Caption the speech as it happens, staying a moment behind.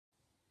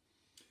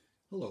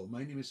Hello,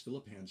 my name is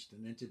Philip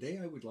Hanston, and today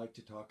I would like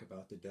to talk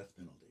about the death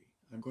penalty.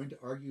 I'm going to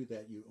argue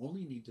that you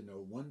only need to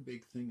know one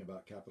big thing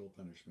about capital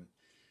punishment.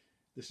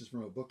 This is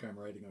from a book I'm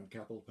writing on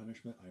capital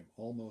punishment. I'm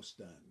almost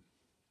done.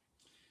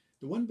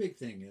 The one big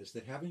thing is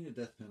that having a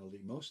death penalty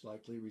most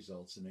likely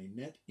results in a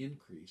net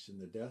increase in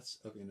the deaths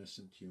of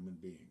innocent human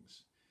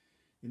beings.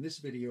 In this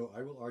video,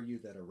 I will argue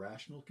that a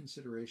rational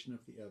consideration of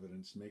the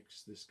evidence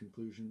makes this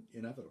conclusion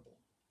inevitable.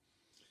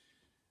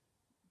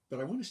 But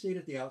I want to state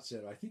at the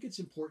outset, I think it's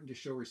important to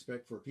show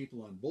respect for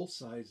people on both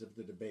sides of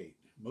the debate.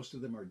 Most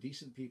of them are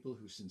decent people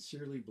who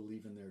sincerely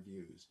believe in their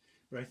views.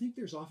 But I think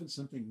there's often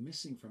something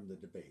missing from the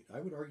debate. I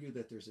would argue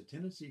that there's a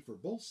tendency for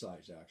both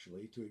sides,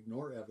 actually, to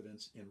ignore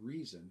evidence and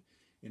reason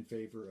in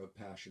favor of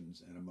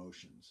passions and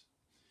emotions.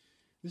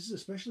 This is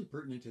especially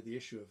pertinent to the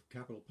issue of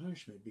capital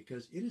punishment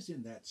because it is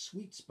in that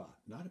sweet spot,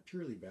 not a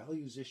purely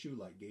values issue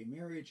like gay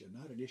marriage and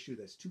not an issue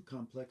that's too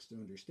complex to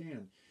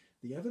understand.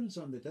 The evidence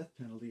on the death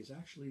penalty is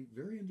actually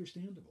very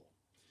understandable.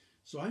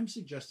 So I'm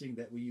suggesting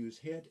that we use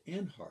head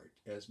and heart,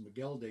 as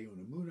Miguel de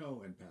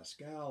Unamuno and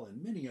Pascal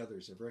and many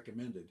others have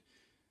recommended.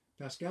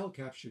 Pascal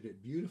captured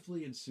it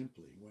beautifully and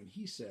simply when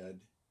he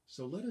said,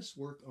 "So let us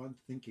work on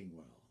thinking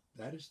well.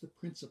 That is the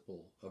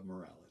principle of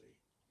morality."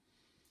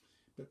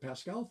 But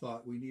Pascal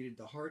thought we needed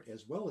the heart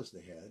as well as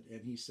the head,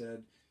 and he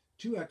said,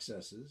 "Two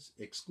excesses,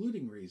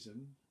 excluding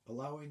reason,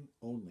 allowing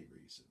only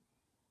reason."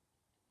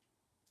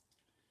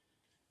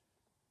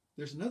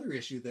 There's another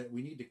issue that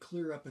we need to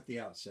clear up at the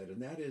outset,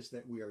 and that is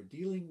that we are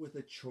dealing with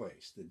a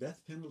choice, the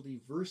death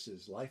penalty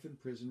versus life in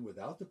prison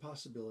without the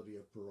possibility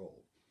of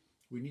parole.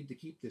 We need to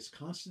keep this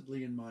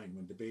constantly in mind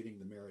when debating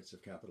the merits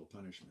of capital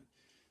punishment.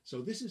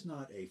 So this is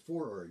not a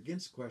for or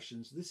against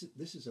questions.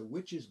 This is a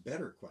which is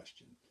better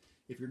question.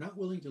 If you're not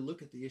willing to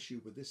look at the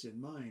issue with this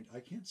in mind, I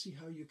can't see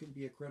how you can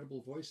be a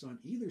credible voice on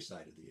either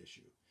side of the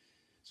issue.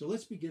 So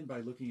let's begin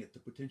by looking at the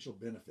potential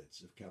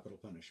benefits of capital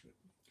punishment.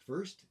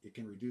 First, it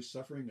can reduce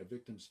suffering of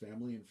victims'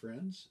 family and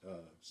friends,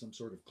 some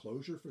sort of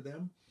closure for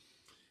them.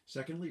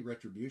 Secondly,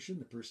 retribution,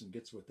 the person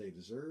gets what they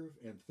deserve.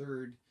 And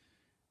third,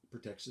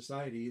 protect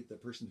society. The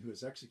person who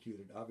is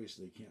executed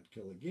obviously can't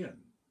kill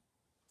again.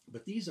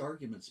 But these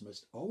arguments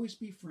must always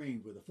be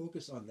framed with a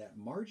focus on that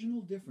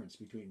marginal difference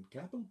between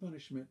capital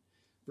punishment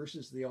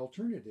versus the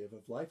alternative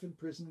of life in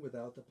prison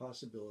without the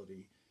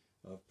possibility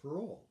of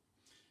parole.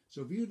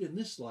 So viewed in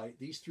this light,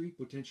 these three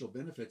potential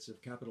benefits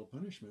of capital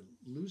punishment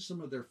lose some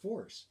of their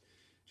force.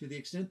 To the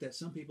extent that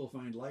some people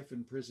find life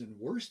in prison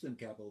worse than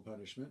capital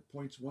punishment,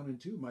 points 1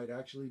 and 2 might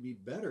actually be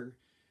better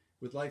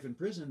with life in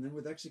prison than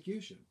with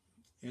execution.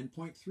 And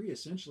point 3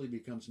 essentially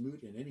becomes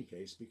moot in any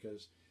case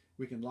because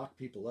we can lock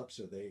people up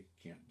so they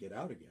can't get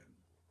out again.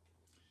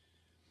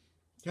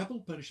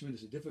 Capital punishment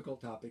is a difficult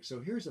topic,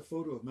 so here's a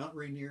photo of Mount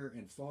Rainier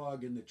and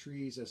fog in the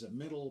trees as a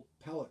mental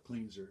palate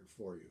cleanser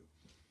for you.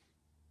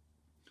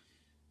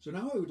 So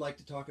now I would like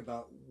to talk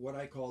about what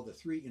I call the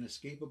three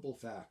inescapable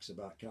facts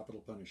about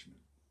capital punishment.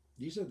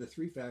 These are the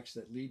three facts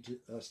that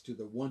lead us to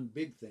the one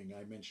big thing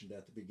I mentioned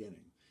at the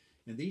beginning.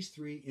 And these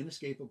three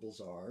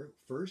inescapables are,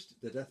 first,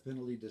 the death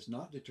penalty does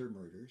not deter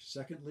murder.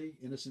 Secondly,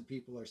 innocent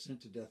people are sent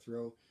to death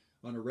row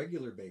on a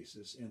regular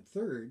basis. And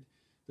third,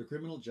 the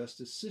criminal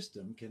justice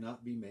system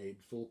cannot be made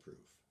foolproof.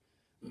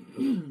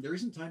 There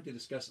isn't time to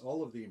discuss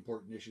all of the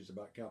important issues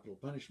about capital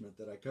punishment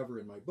that I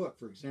cover in my book.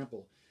 For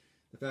example,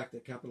 the fact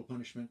that capital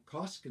punishment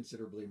costs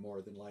considerably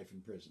more than life in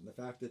prison. The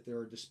fact that there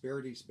are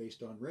disparities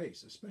based on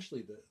race,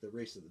 especially the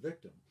race of the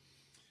victim.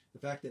 The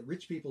fact that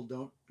rich people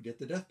don't get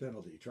the death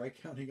penalty. Try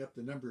counting up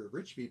the number of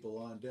rich people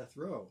on death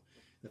row.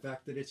 The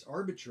fact that it's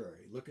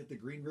arbitrary. Look at the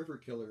Green River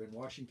Killer in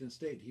Washington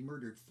State. He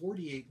murdered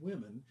 48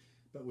 women,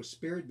 but was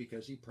spared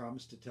because he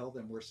promised to tell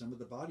them where some of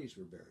the bodies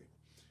were buried.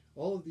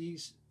 All of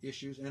these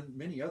issues and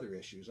many other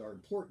issues are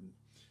important.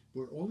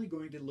 We're only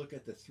going to look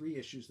at the three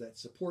issues that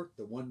support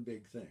the one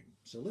big thing.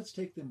 So let's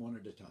take them one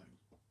at a time.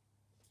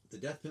 The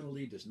death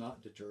penalty does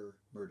not deter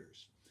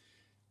murders.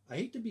 I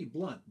hate to be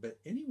blunt, but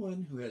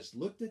anyone who has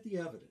looked at the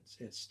evidence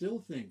and still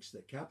thinks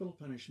that capital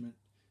punishment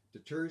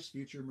deters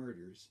future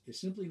murders is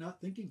simply not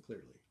thinking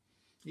clearly.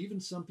 Even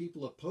some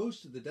people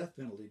opposed to the death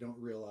penalty don't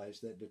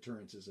realize that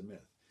deterrence is a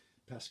myth.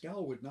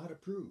 Pascal would not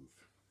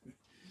approve.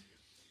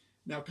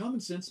 Now,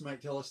 common sense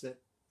might tell us that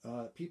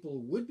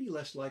people would be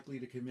less likely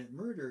to commit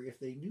murder if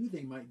they knew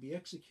they might be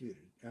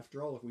executed.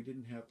 After all, if we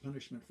didn't have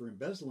punishment for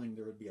embezzling,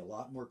 there would be a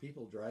lot more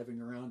people driving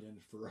around in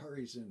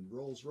Ferraris and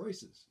Rolls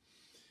Royces.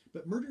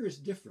 But murder is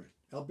different.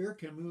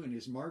 Albert Camus, in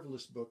his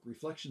marvelous book,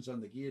 Reflections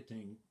on the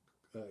Guillotine,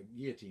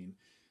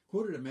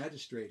 quoted a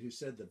magistrate who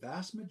said the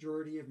vast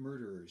majority of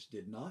murderers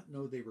did not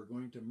know they were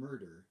going to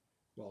murder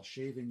while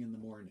shaving in the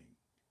morning.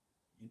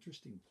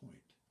 Interesting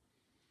point.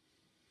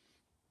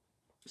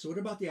 So what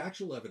about the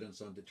actual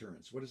evidence on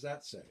deterrence? What does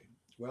that say?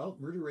 Well,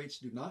 murder rates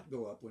do not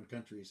go up when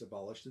countries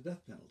abolish the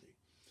death penalty.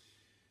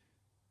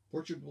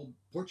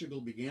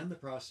 Portugal began the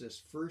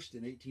process first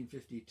in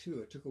 1852.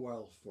 It took a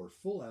while for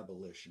full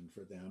abolition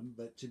for them,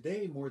 but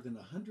today more than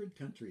 100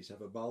 countries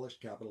have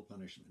abolished capital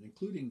punishment,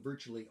 including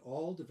virtually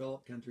all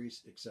developed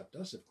countries except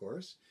us, of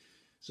course.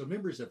 So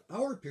members of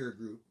our peer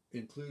group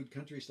include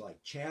countries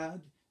like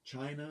Chad,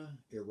 China,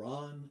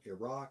 Iran,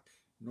 Iraq,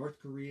 North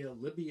Korea,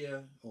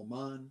 Libya,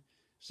 Oman,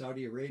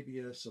 Saudi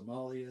Arabia,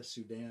 Somalia,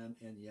 Sudan,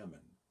 and Yemen.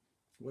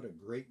 What a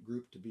great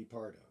group to be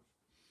part of.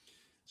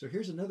 So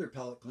here's another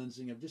palate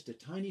cleansing of just a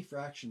tiny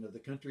fraction of the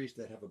countries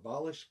that have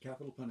abolished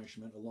capital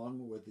punishment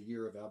along with the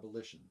year of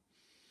abolition.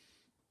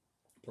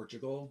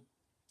 Portugal,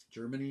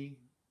 Germany,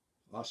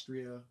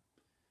 Austria,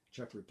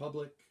 Czech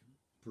Republic,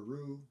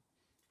 Peru,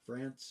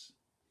 France,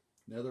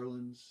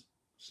 Netherlands,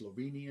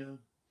 Slovenia,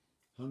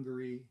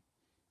 Hungary,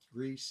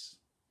 Greece,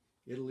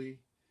 Italy,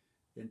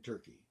 and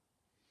Turkey.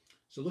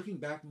 So looking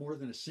back more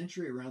than a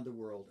century around the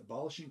world,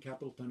 abolishing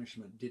capital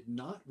punishment did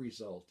not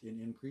result in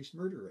increased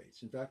murder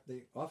rates. In fact,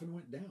 they often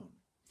went down.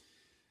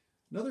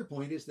 Another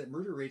point is that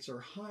murder rates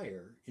are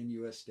higher in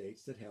U.S.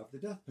 states that have the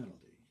death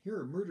penalty. Here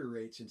are murder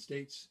rates in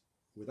states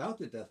without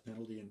the death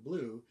penalty in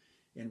blue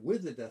and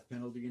with the death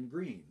penalty in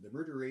green. The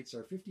murder rates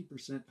are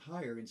 50%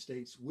 higher in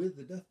states with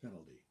the death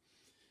penalty.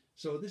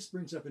 So this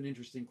brings up an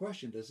interesting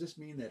question. Does this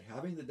mean that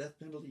having the death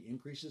penalty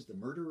increases the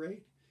murder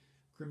rate?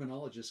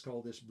 Criminologists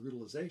call this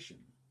brutalization.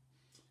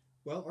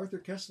 Well, Arthur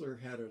Koestler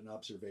had an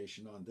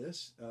observation on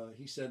this.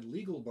 He said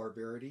legal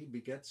barbarity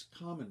begets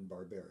common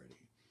barbarity.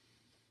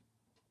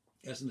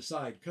 As an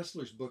aside,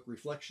 Koestler's book,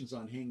 Reflections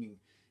on Hanging,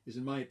 is,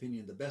 in my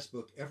opinion, the best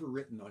book ever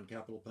written on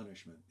capital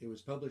punishment. It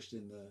was published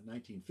in the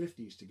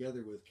 1950s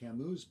together with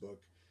Camus'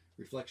 book,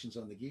 Reflections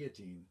on the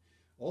Guillotine,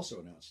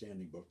 also an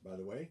outstanding book, by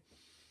the way.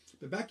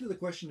 But back to the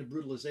question of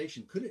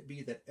brutalization, could it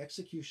be that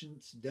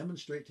executions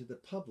demonstrate to the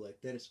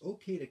public that it's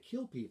okay to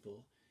kill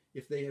people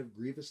if they have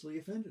grievously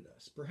offended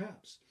us?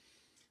 Perhaps.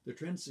 The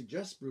trend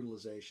suggests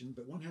brutalization,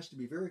 but one has to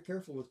be very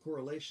careful with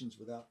correlations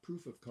without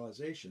proof of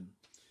causation.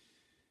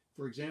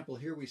 For example,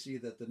 here we see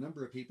that the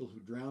number of people who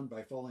drowned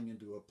by falling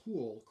into a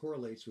pool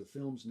correlates with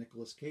films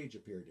Nicolas Cage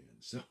appeared in.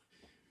 So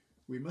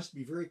we must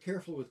be very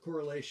careful with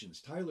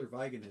correlations. Tyler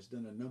Vigen has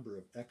done a number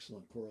of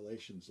excellent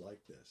correlations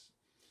like this.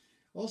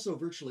 Also,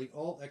 virtually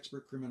all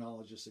expert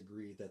criminologists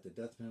agree that the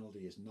death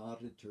penalty is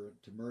not a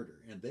deterrent to murder,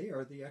 and they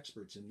are the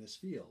experts in this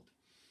field.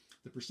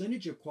 The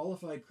percentage of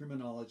qualified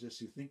criminologists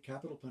who think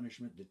capital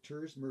punishment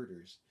deters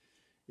murders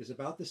is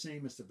about the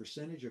same as the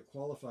percentage of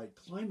qualified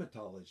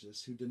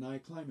climatologists who deny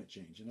climate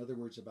change. In other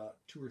words, about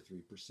 2 or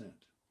 3%.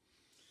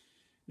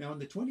 Now, in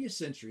the 20th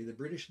century, the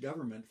British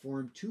government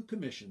formed 2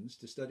 commissions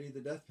to study the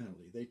death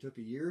penalty. They took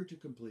years to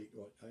complete,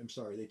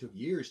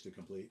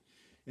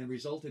 and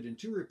resulted in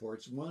 2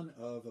 reports, one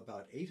of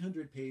about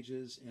 800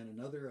 pages and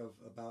another of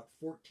about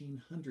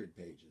 1,400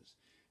 pages.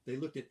 They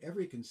looked at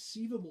every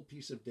conceivable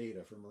piece of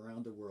data from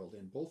around the world,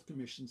 and both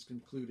commissions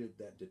concluded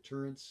that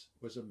deterrence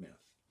was a myth.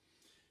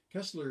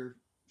 Koestler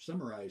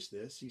summarized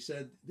this. He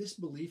said, "This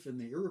belief in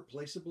the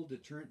irreplaceable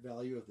deterrent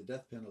value of the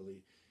death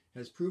penalty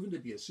has proven to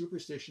be a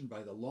superstition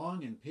by the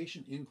long and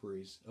patient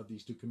inquiries of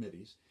these 2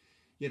 committees,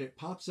 yet it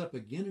pops up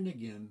again and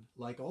again.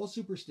 Like all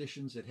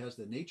superstitions, it has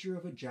the nature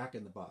of a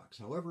jack-in-the-box.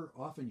 However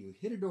often you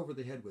hit it over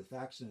the head with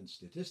facts and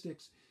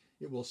statistics,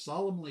 it will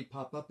solemnly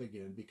pop up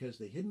again because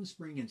the hidden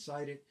spring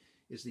inside it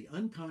is the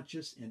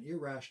unconscious and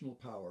irrational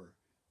power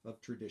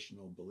of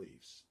traditional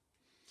beliefs."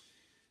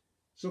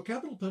 So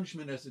capital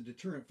punishment as a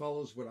deterrent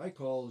follows what I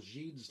call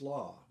Gide's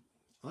law.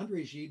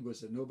 André Gide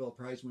was a Nobel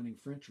Prize-winning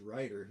French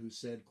writer who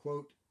said,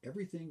 quote,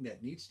 "Everything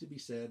that needs to be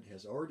said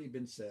has already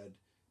been said,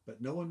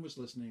 but no one was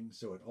listening,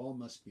 so it all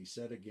must be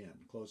said again,"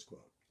 close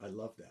quote. I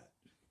love that.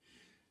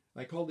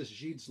 I call this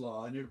Gide's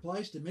law, and it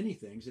applies to many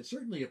things. It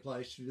certainly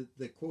applies to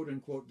the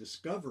quote-unquote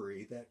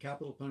discovery that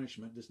capital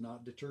punishment does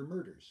not deter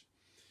murders.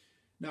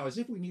 Now, as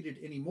if we needed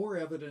any more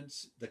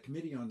evidence, the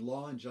Committee on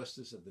Law and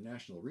Justice of the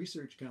National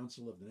Research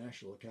Council of the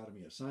National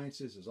Academy of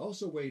Sciences has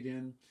also weighed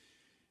in.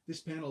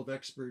 This panel of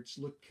experts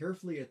looked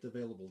carefully at the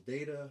available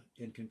data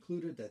and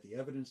concluded that the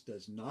evidence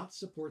does not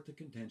support the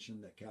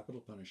contention that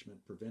capital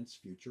punishment prevents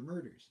future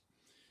murders.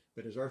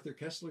 But as Arthur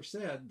Koestler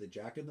said, the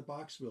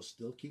jack-in-the-box will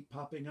still keep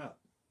popping up.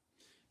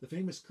 The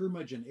famous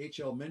curmudgeon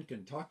H.L.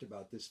 Mencken talked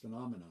about this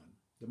phenomenon.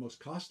 The most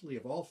costly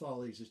of all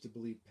follies is to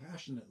believe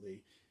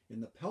passionately in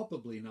the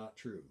palpably not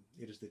true.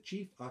 It is the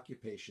chief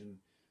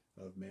occupation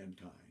of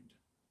mankind.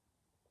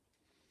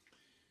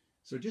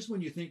 So just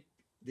when you think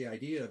the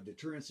idea of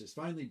deterrence has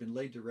finally been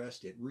laid to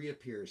rest, it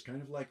reappears,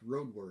 kind of like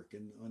road work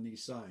on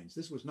these signs.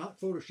 This was not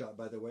Photoshop,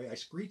 by the way. I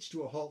screeched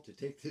to a halt to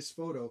take this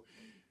photo.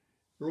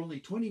 There are only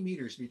 20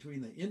 meters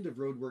between the end of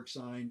roadwork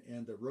sign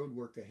and the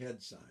roadwork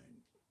ahead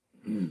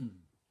sign.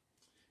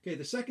 Okay,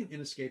 the second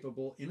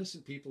inescapable,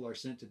 innocent people are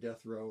sent to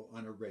death row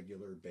on a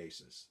regular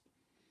basis.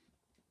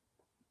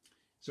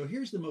 So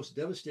here's the most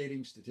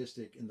devastating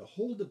statistic in the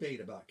whole debate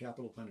about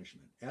capital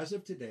punishment. As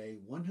of today,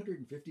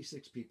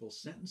 156 people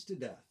sentenced to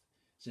death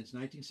since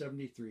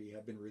 1973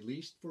 have been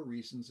released for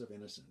reasons of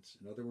innocence.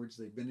 In other words,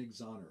 they've been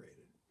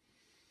exonerated.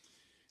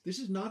 This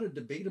is not a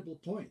debatable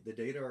point. The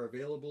data are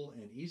available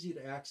and easy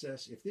to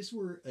access. If this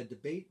were a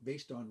debate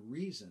based on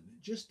reason,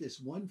 just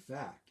this one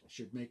fact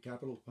should make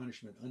capital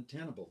punishment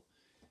untenable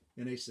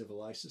in a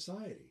civilized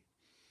society.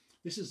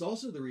 This is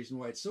also the reason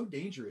why it's so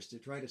dangerous to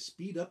try to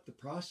speed up the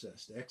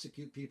process to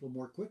execute people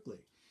more quickly.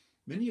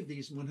 Many of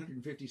these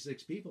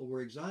 156 people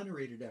were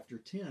exonerated after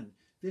 10,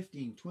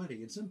 15,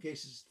 20, in some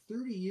cases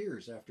 30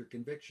 years after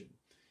conviction.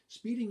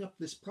 Speeding up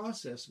this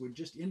process would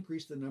just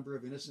increase the number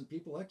of innocent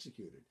people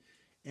executed.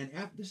 And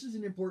this is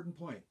an important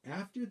point.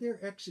 After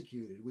they're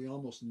executed, we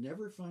almost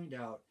never find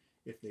out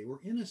if they were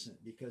innocent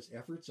because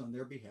efforts on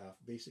their behalf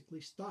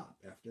basically stop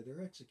after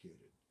they're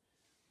executed.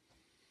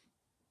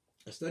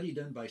 A study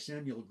done by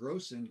Samuel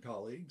Gross and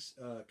colleagues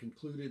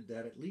concluded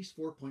that at least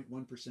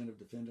 4.1% of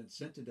defendants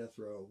sent to death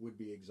row would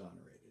be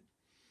exonerated.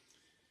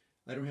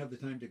 I don't have the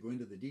time to go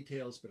into the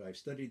details, but I've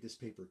studied this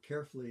paper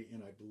carefully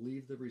and I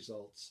believe the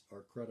results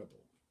are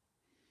credible.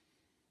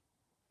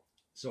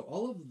 So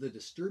all of the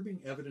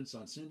disturbing evidence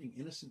on sending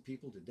innocent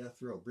people to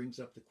death row brings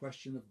up the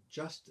question of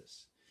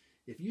justice.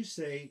 If you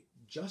say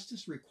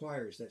justice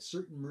requires that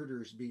certain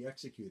murderers be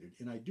executed,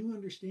 and I do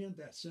understand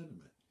that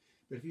sentiment,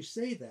 but if you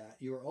say that,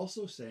 you are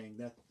also saying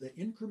that the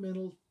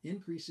incremental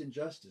increase in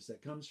justice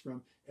that comes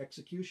from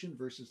execution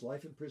versus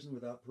life in prison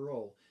without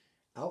parole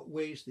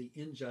outweighs the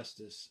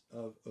injustice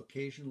of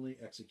occasionally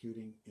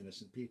executing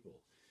innocent people.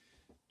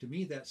 To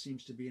me, that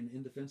seems to be an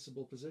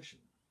indefensible position.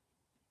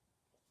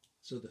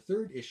 So the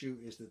third issue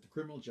is that the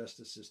criminal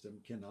justice system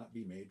cannot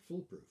be made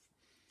foolproof.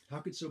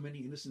 How could so many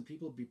innocent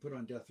people be put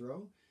on death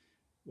row?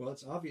 Well,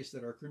 it's obvious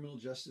that our criminal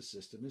justice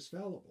system is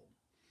fallible.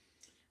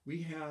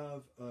 We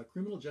have a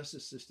criminal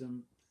justice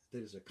system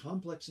that is a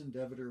complex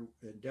endeavor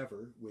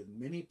with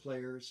many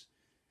players,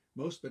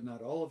 most but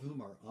not all of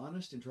whom are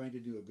honest and trying to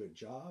do a good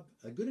job.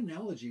 A good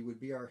analogy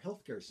would be our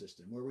healthcare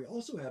system, where we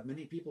also have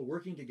many people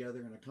working together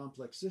in a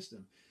complex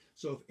system.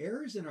 So if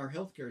errors in our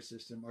healthcare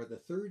system are the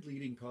third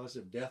leading cause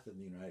of death in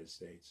the United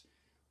States,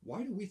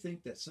 why do we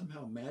think that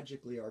somehow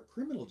magically our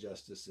criminal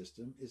justice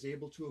system is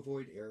able to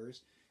avoid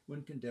errors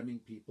when condemning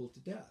people to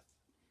death?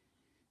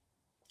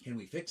 Can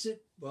we fix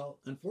it? Well,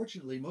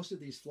 unfortunately, most of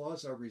these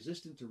flaws are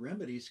resistant to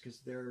remedies because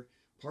they're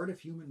part of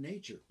human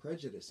nature: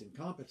 prejudice,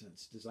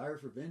 incompetence, desire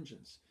for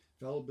vengeance,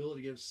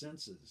 fallibility of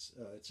senses,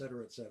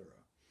 etc., etc.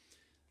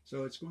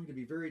 So it's going to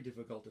be very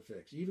difficult to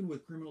fix. Even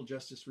with criminal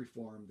justice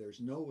reform, there's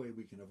no way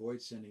we can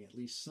avoid sending at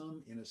least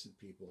some innocent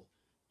people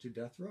to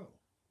death row.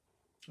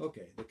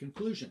 Okay, the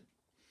conclusion.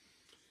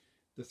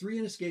 The three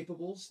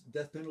inescapables: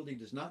 death penalty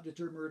does not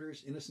deter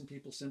murders, innocent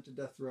people sent to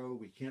death row,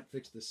 we can't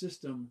fix the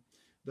system.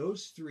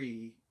 Those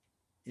three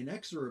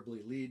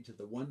inexorably lead to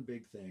the one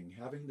big thing: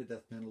 having the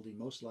death penalty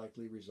most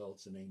likely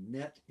results in a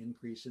net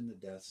increase in the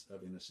deaths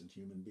of innocent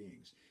human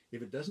beings.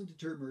 If it doesn't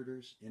deter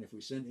murders, and if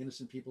we send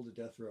innocent people to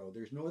death row,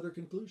 there's no other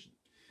conclusion.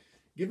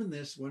 Given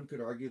this, one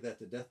could argue that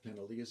the death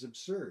penalty is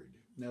absurd.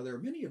 Now, there are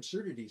many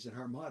absurdities in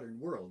our modern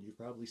world. You've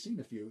probably seen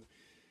a few.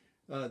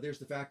 There's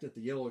the fact that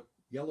the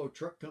yellow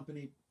truck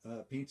company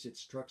paints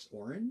its trucks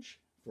orange.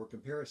 For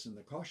comparison,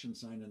 the caution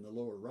sign in the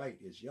lower right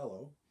is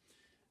yellow.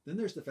 Then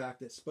there's the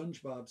fact that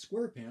SpongeBob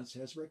SquarePants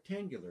has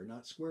rectangular,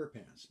 not square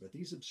pants. But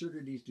these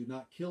absurdities do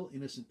not kill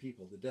innocent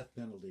people. The death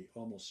penalty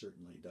almost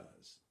certainly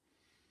does.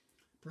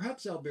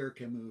 Perhaps Albert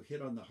Camus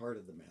hit on the heart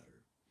of the matter.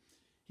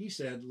 He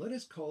said, let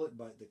us call it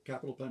by the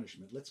capital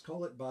punishment. Let's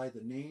call it by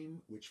the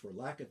name which for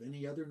lack of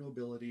any other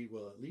nobility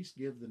will at least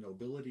give the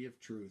nobility of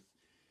truth.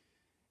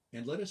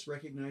 And let us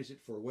recognize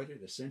it for what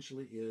it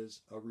essentially is: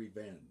 a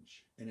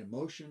revenge, an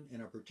emotion,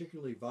 and a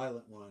particularly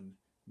violent one,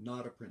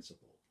 not a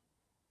principle.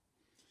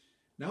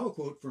 Now a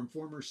quote from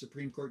former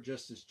Supreme Court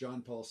Justice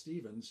John Paul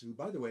Stevens, who,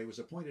 by the way, was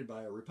appointed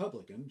by a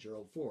Republican,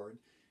 Gerald Ford,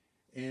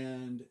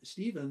 and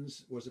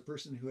Stevens was a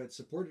person who had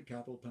supported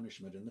capital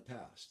punishment in the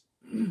past.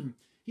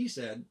 He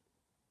said,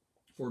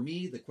 "For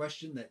me, the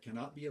question that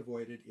cannot be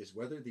avoided is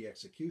whether the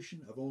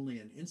execution of only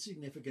an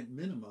insignificant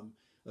minimum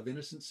of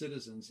innocent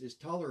citizens is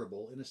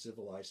tolerable in a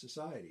civilized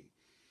society.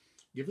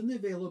 Given the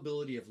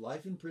availability of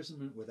life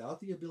imprisonment without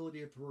the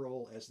ability of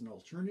parole as an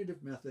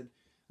alternative method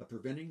of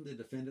preventing the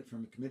defendant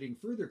from committing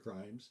further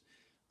crimes,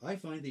 I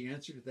find the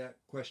answer to that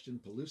question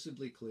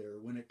pellucidly clear.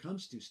 When it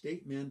comes to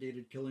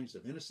state-mandated killings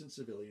of innocent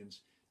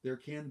civilians, there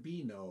can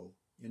be no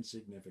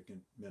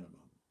insignificant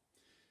minimum."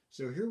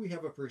 So here we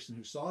have a person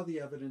who saw the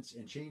evidence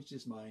and changed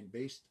his mind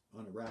based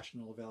on a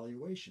rational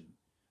evaluation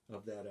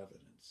of that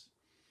evidence.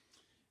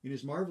 In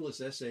his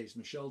marvelous essays,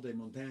 Michel de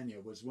Montaigne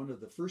was one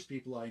of the first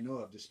people I know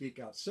of to speak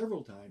out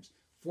several times,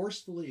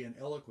 forcefully and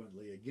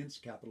eloquently,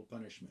 against capital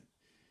punishment.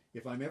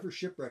 If I'm ever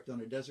shipwrecked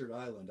on a desert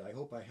island, I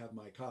hope I have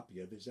my copy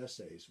of his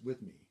essays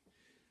with me.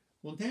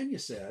 Montaigne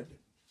said,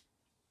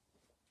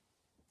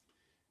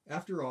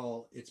 "After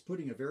all, it's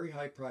putting a very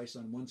high price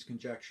on one's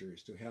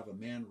conjectures to have a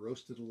man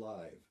roasted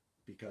alive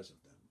because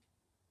of them."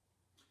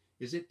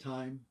 Is it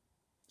time?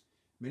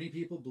 Many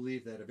people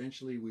believe that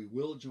eventually we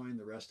will join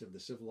the rest of the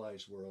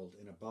civilized world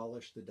and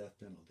abolish the death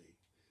penalty.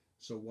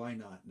 So why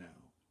not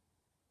now?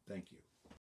 Thank you.